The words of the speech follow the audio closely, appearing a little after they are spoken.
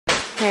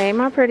Hey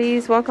my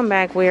pretties, welcome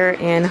back. We're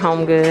in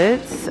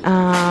HomeGoods.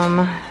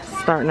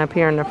 Starting up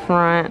here in the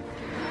front.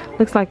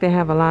 Looks like they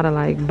have a lot of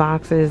like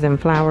boxes and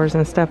flowers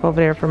and stuff over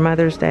there for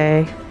Mother's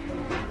Day.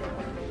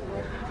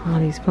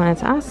 All these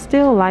plants. I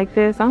still like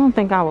this. I don't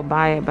think I would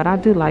buy it, but I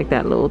do like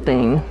that little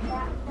thing.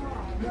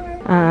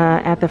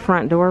 At the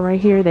front door right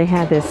here, they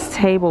had this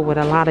table with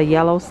a lot of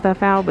yellow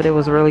stuff out, but it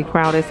was really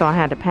crowded, so I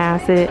had to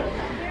pass it.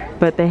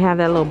 But they have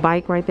that little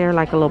bike right there,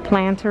 like a little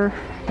planter.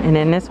 And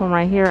then this one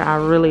right here, I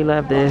really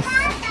love this.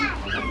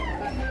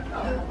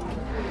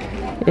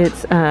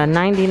 It's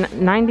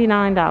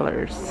 $99.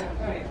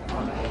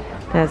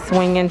 That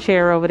swinging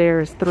chair over there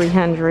is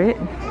 $300.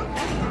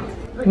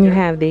 You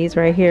have these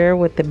right here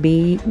with the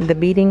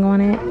beading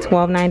on it,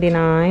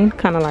 $12.99.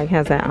 Kind of like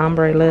has that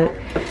ombre look.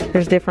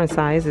 There's different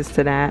sizes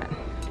to that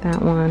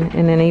one,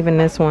 and then even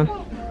this one,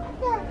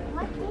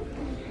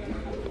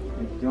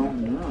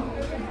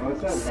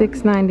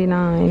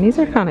 $6.99. These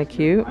are kind of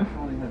cute.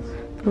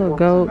 Little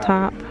gold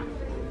top.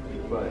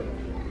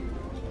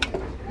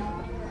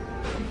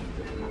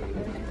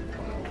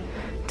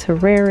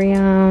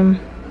 Terrarium.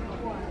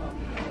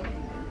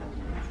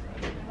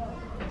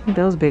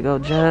 Those big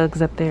old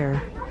jugs up there.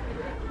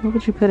 What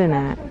would you put in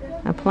that?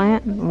 A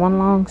plant? One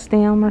long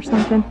stem or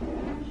something?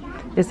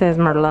 It says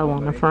Merlot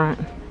on the front.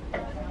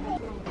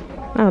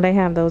 Oh, they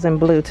have those in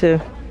blue too.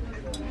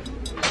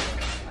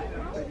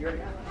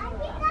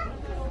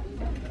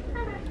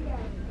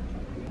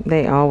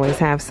 They always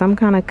have some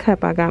kind of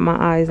cup I got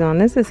my eyes on.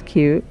 This is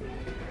cute.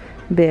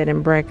 Bed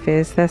and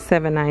breakfast. That's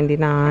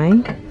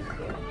 $7.99.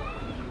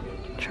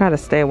 Try to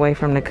stay away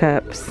from the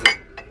cups.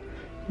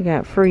 You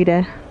got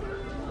Frida.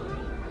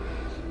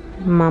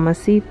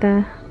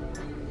 Mamacita.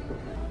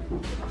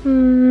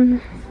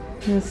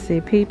 Let's see.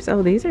 Peeps.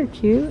 Oh, these are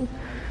cute.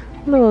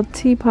 Little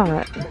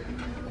teapot.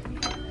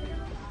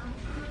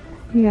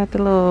 You got the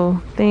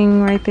little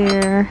thing right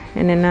there.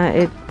 And then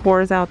it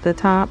pours out the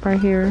top right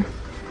here.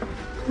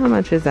 How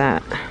much is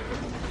that?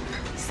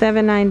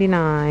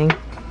 $7.99.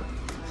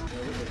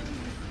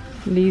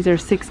 These are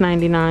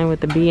 $6.99 with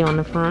the B on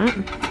the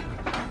front.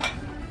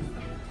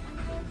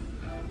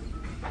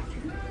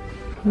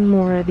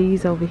 More of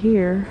these over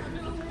here.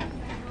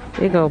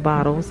 Big old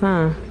bottles,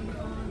 huh?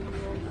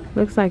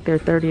 Looks like they're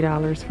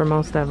 $30 for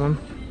most of them.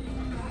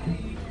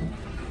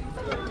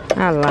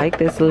 I like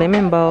this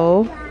lemon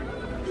bowl.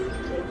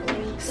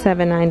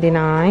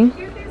 $7.99.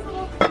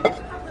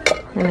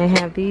 And they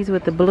have these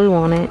with the blue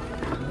on it.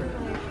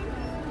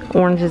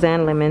 Oranges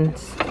and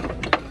lemons.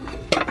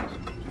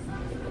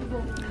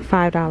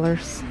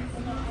 $5.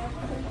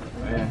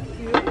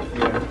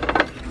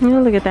 Oh,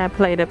 look at that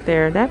plate up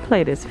there. That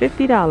plate is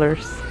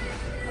 $50.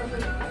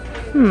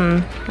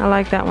 I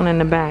like that one in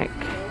the back.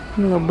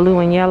 A little blue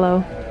and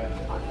yellow.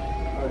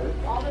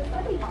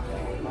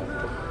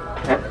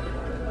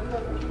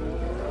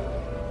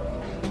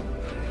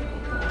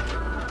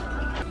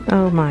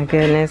 Oh my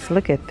goodness,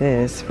 look at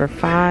this for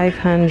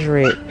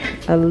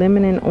 $500. A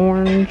lemon and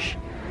orange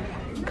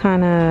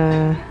kind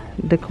of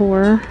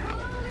decor.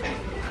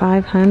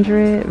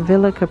 $500.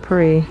 Villa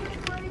Capri.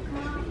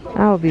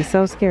 I would be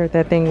so scared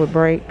that thing would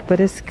break, but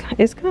it's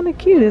kind of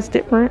cute. It's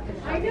different.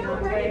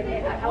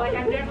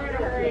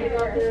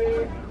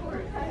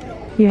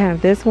 You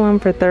have this one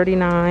for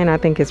 $39. I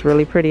think it's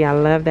really pretty. I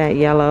love that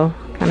yellow.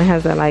 Kind of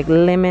has that like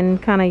lemon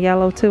kind of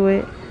yellow to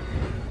it.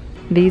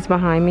 These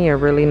behind me are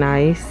really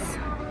nice.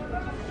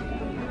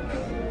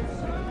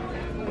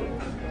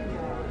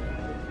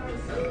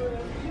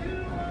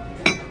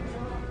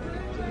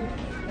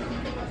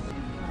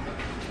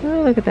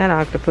 Oh, look at that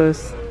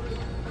octopus.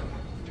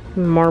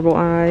 Marble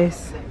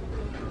eyes.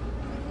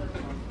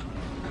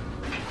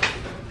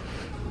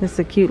 This is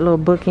a cute little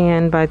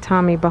bookend by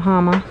Tommy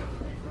Bahama.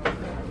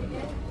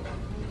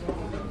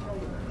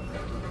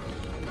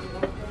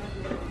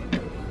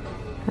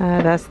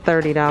 That's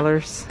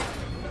 $30.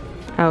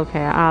 Okay,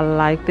 I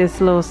like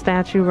this little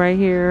statue right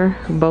here.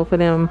 Both of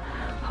them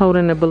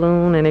holding a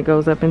balloon and it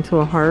goes up into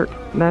a heart.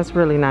 That's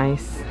really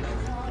nice.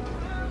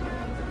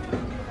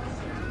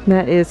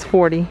 That is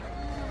 $40.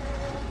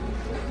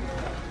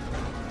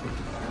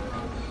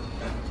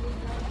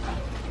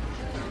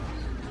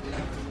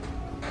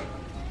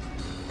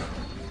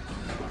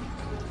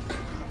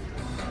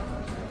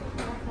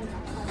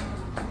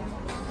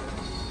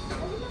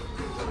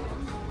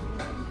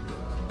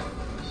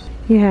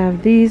 You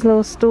have these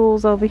little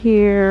stools over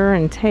here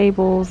and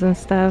tables and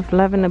stuff.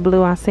 Loving the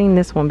blue. I've seen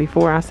this one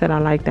before. I said I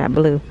like that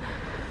blue.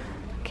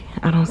 Okay,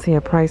 I don't see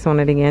a price on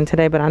it again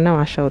today, but I know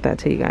I showed that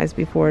to you guys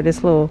before.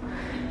 This little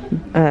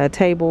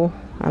table,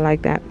 I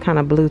like that kind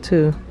of blue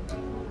too.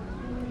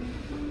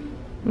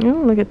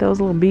 Oh, look at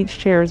those little beach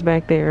chairs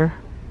back there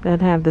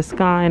that have the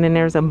sky, and then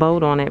there's a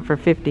boat on it for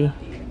 $50.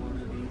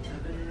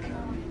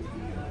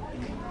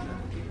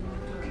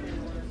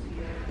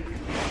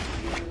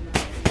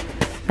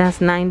 That's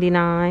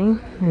 $99,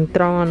 and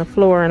throw on the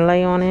floor and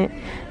lay on it.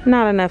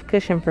 Not enough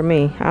cushion for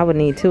me. I would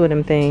need two of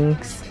them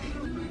things.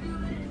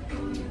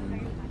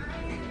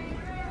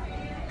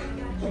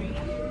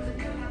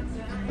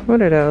 What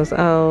are those?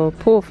 Oh,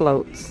 pool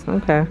floats.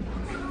 Okay.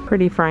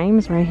 pretty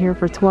frames right here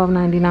for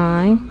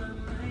 $12.99.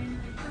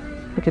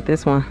 Look at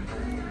this one.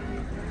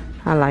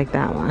 I like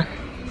that one.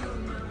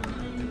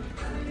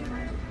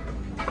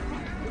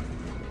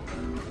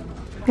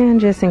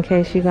 And just in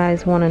case you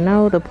guys want to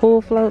know, the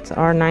pool floats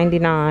are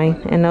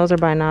 $99, and those are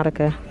by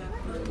Nautica.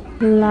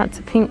 Lots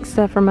of pink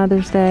stuff for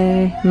Mother's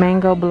Day.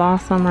 Mango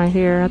blossom right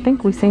here. I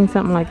think we seen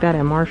something like that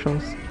at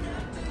Marshall's.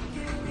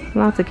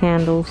 Lots of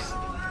candles.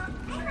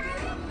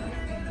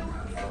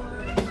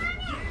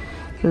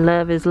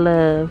 Love is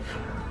love.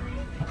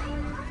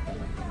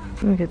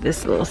 Look at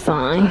this little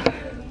sign.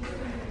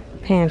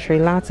 Pantry,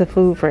 lots of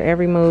food for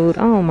every mood.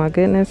 Oh my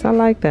goodness, I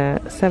like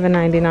that.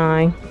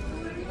 $7.99.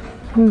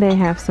 And they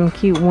have some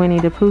cute Winnie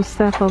the Pooh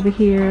stuff over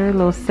here.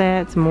 Little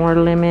sets, more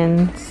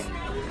lemons.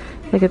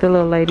 Look at the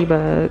little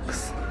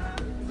ladybugs.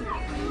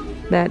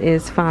 That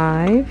is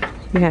 $5.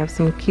 You have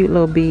some cute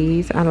little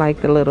bees. I like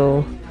the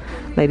little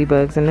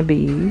ladybugs and the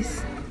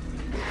bees.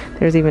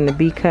 There's even the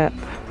bee cup.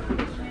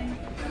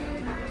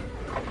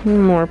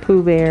 More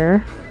Pooh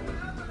Bear.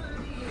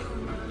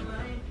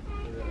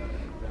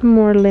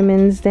 More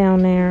lemons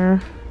down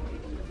there.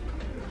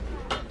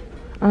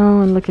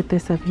 Oh, and look at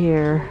this up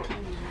here.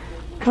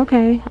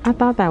 Okay, I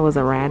thought that was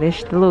a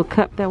radish. The little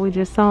cup that we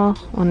just saw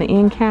on the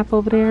end cap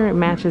over there, it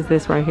matches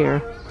this right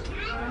here.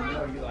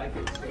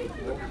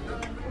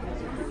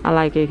 I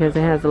like it because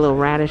it has a little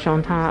radish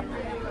on top.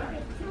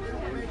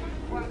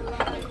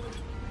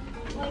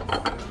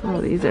 Oh,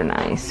 these are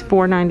nice.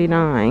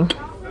 $4.99.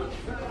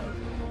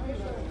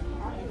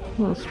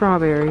 Little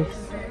strawberries.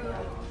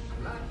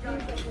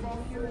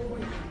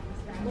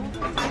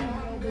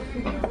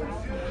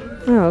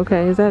 Oh,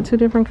 okay. Is that two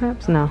different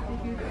cups? No.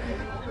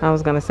 I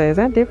was gonna say, is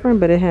that different?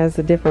 But it has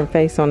a different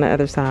face on the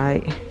other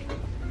side.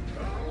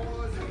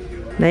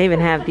 They even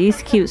have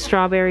these cute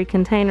strawberry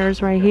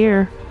containers right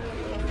here.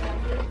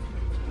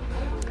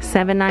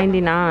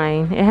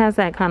 $7.99. It has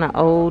that kind of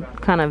old,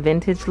 kind of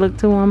vintage look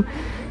to them.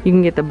 You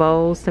can get the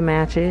bowls to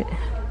match it.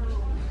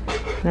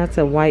 That's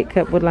a white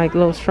cup with like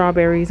little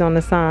strawberries on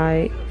the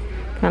side.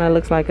 Kind of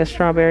looks like a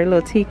strawberry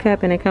little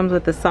teacup, and it comes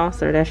with the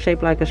saucer that's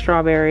shaped like a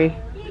strawberry.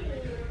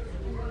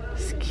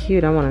 It's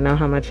cute. I want to know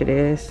how much it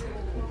is.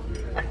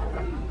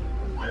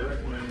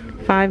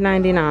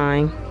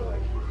 $5.99.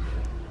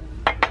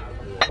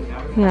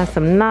 We got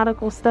some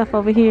nautical stuff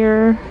over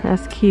here.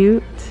 That's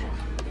cute.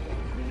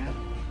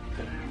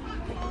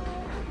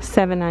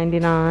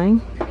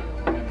 $7.99.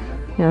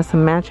 Got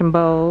some matching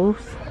bowls.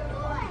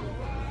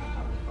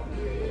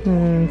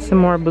 And some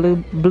more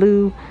blue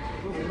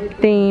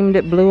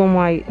themed, blue and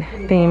white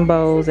themed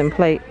bowls and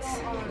plates.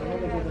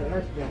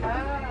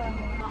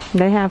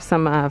 They have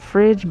some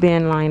fridge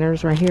bin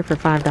liners right here for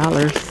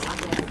 $5.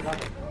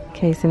 In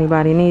case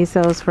anybody needs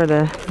those for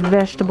the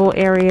vegetable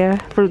area,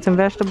 fruits and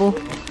vegetable.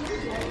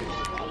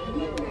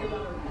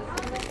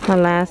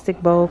 Elastic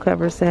bowl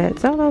cover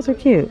sets. Oh, those are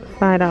cute.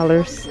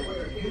 $5.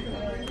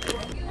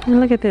 And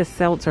look at this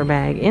seltzer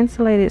bag.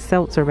 Insulated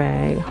seltzer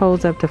bag.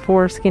 Holds up to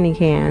 4 skinny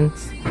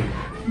cans.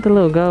 With the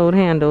little gold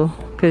handle.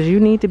 Because you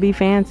need to be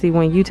fancy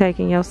when you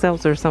taking your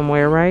seltzer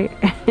somewhere, right?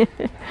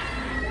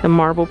 The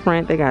marble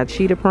print. They got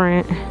cheetah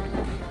print.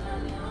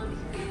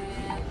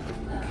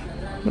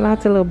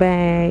 Lots of little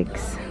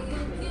bags.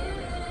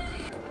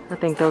 I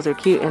think those are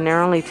cute. And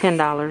they're only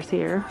 $10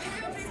 here.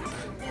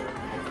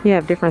 You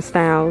have different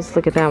styles.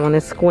 Look at that one.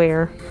 It's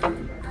square.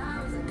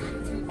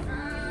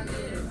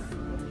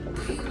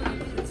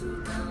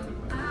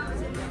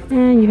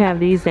 And you have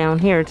these down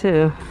here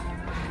too.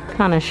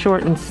 Kind of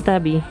short and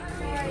stubby.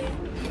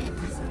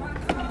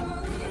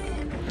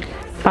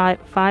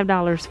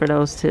 $5 for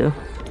those two.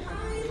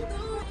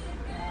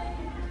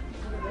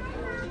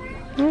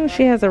 Oh,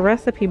 she has a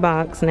recipe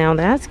box now.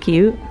 That's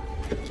cute.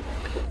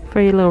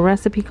 For your little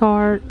recipe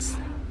cards.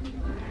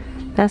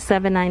 That's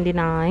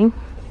 $7.99.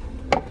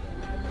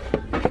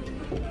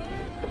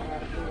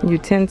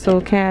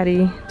 Utensil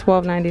caddy,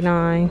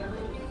 $12.99.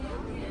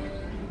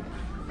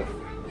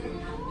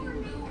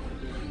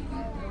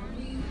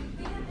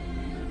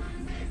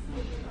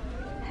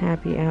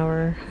 Happy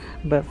hour,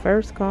 but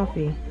first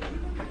coffee.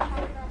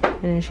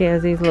 And then she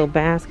has these little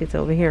baskets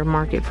over here,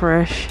 Market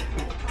Fresh.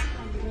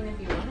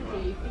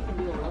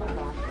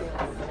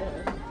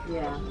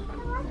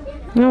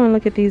 Oh, and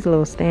look at these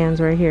little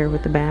stands right here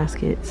with the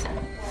baskets.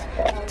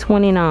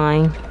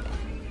 $29.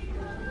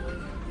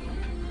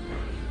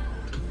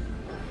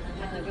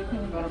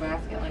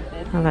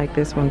 I like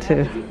this one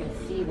too.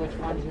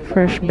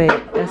 Fresh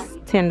baked. That's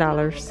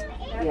 $10.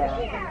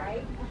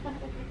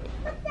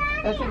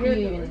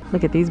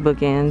 Look at these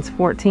bookends.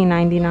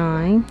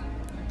 $14.99.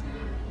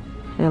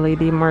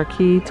 LED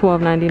marquee.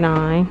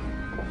 $12.99.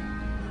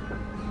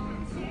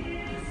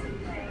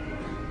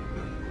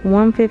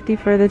 $150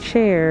 for the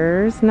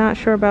chairs. Not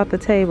sure about the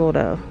table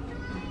though.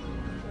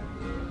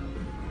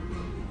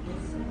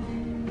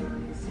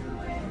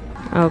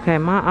 Okay,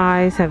 my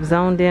eyes have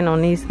zoned in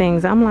on these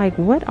things. I'm like,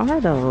 what are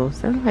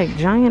those? They're like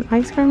giant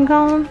ice cream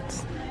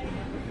cones.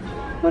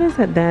 What is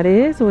that? That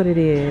is what it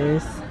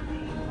is.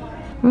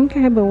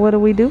 Okay, but what do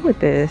we do with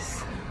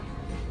this?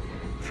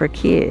 for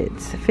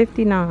kids.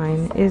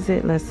 $59. Is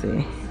it? Let's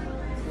see.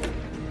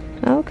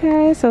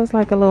 Okay, so it's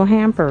like a little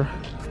hamper.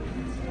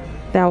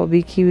 That would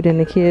be cute in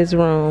the kids'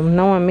 room.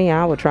 Knowing me,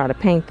 I would try to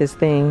paint this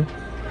thing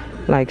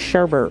like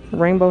sherbet,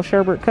 rainbow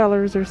sherbet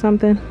colors or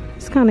something.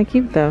 It's kind of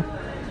cute though.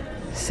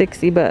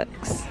 60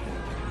 bucks.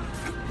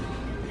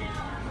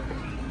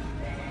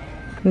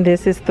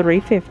 This is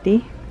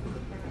 $3.50.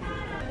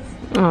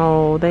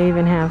 Oh, they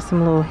even have some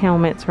little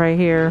helmets right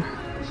here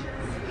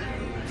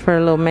for a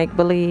little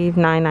make-believe.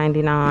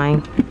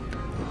 $9.99.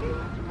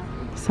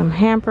 Some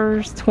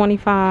hampers,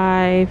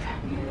 $25.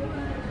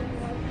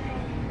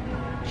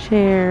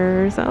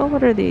 Chairs. Oh,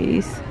 what are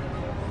these?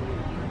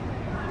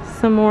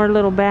 Some more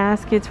little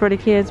baskets for the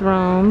kids'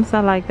 rooms.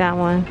 I like that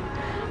one.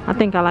 I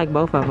think I like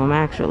both of them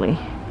actually.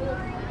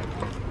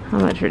 How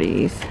much are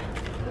these?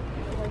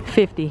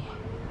 $50.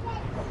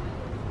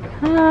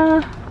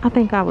 I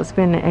think I would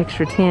spend the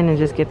extra $10 and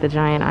just get the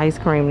giant ice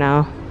cream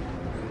now.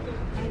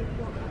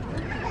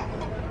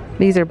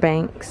 These are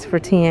banks for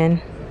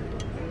 $10.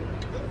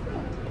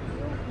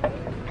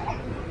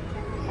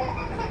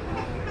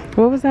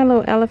 What was that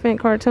little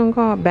elephant cartoon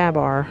called?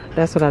 Babar.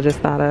 That's what I just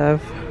thought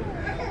of.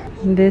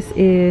 This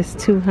is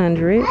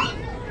 $200.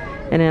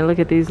 And then look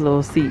at these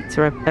little seats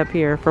right up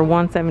here for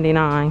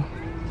 $179.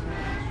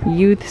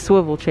 Youth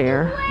swivel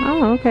chair.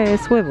 Oh, okay, it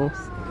swivels.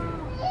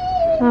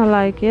 I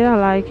like it, I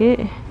like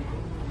it.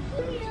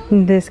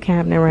 This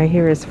cabinet right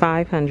here is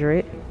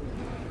 $500.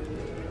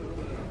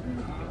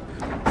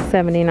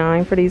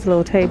 $79 for these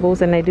little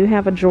tables, and they do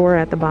have a drawer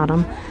at the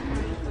bottom.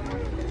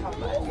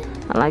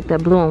 I like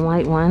that blue and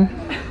white one.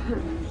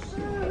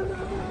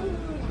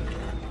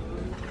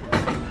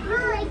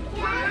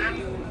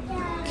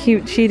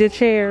 Cute cheetah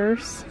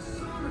chairs.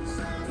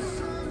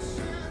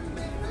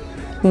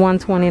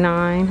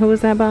 $129. Who is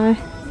that by?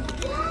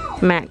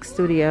 Mac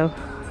Studio.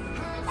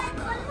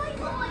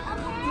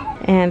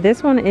 And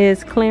this one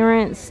is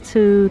clearance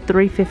to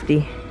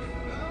 $350.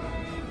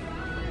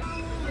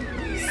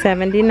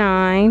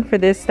 $79 for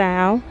this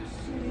style.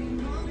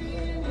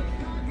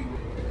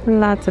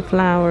 Lots of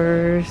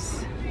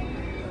flowers.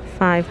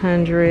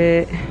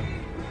 $500.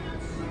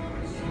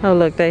 Oh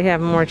look, they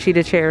have more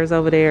cheetah chairs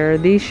over there.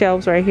 These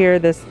shelves right here,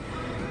 the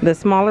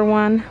smaller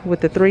one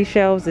with the 3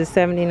 shelves is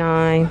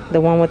 $79.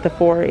 The one with the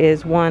 4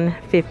 is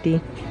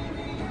 $150.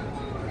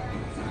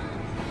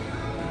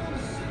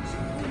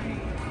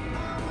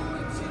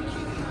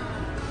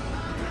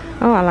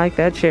 Oh, I like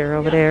that chair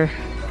over there.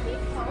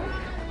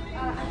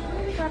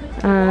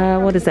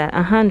 What is that?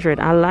 $100.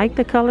 I like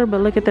the color,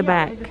 but look at the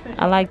back.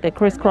 I like the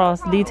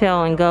crisscross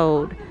detail in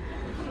gold.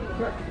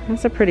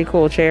 That's a pretty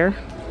cool chair.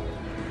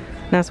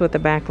 That's what the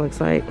back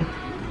looks like.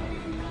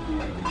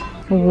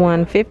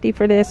 $150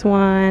 for this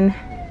one.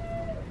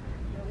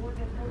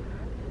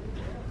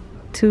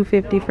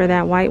 $250 for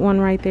that white one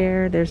right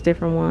there. There's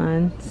different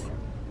ones.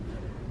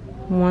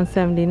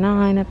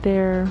 $179 up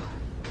there.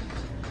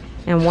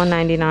 And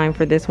 $199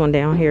 for this one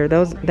down here.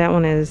 That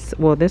one is,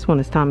 well, this one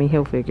is Tommy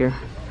Hilfiger.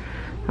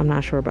 I'm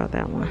not sure about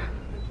that one.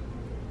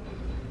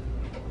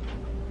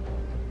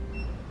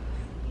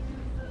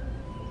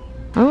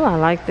 Oh, I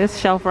like this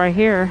shelf right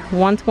here.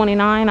 $129.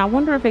 I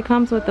wonder if it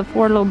comes with the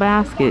 4 little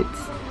baskets.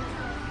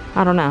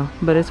 I don't know,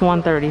 but it's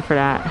 $130 for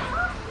that.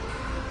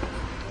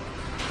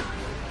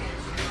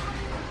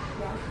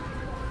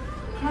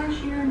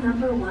 Cashier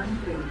number 1,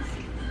 please.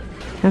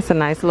 That's a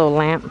nice little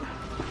lamp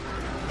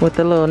with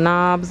the little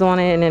knobs on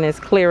it, and then it's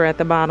clear at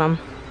the bottom.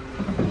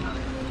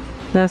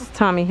 That's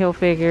Tommy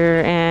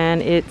Hilfiger,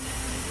 and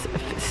it's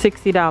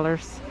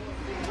 $60.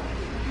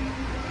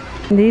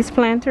 These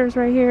planters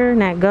right here in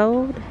that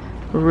gold,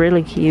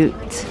 really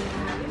cute.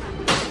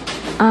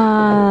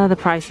 The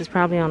price is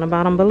probably on the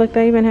bottom, but look,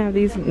 they even have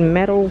these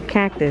metal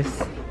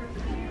cactus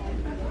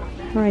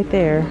right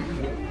there.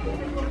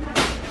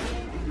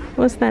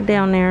 What's that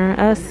down there?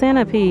 A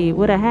centipede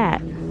with a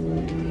hat.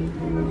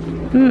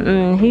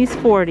 He's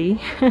 $40.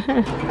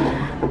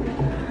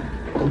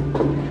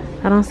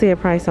 I don't see a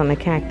price on the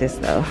cactus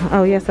though.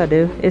 Oh yes I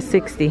do. It's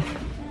 $60.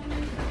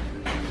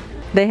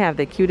 They have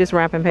the cutest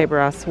wrapping paper,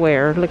 I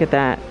swear. Look at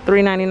that.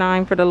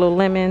 $3.99 for the little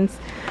lemons.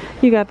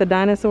 You got the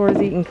dinosaurs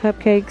eating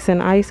cupcakes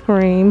and ice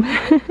cream.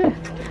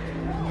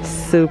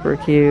 Super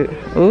cute.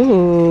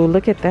 Ooh,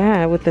 look at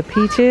that with the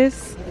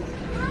peaches.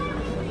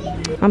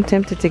 I'm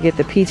tempted to get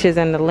the peaches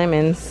and the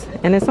lemons,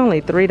 and it's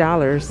only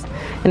 $3,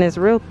 and it's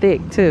real thick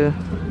too.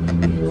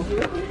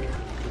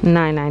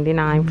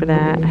 $9.99 for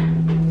that.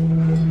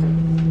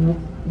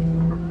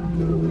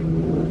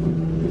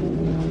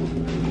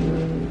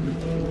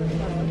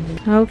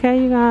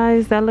 Okay, you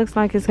guys, that looks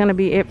like it's gonna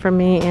be it for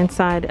me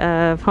inside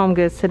of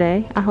HomeGoods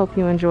today. I hope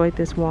you enjoyed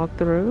this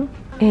walkthrough,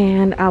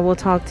 and I will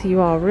talk to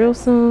you all real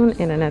soon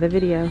in another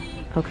video.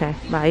 Okay,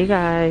 bye you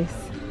guys.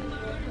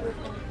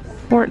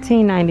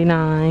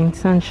 $14.99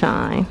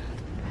 Sunshine.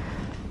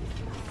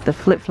 The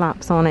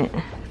flip-flops on it.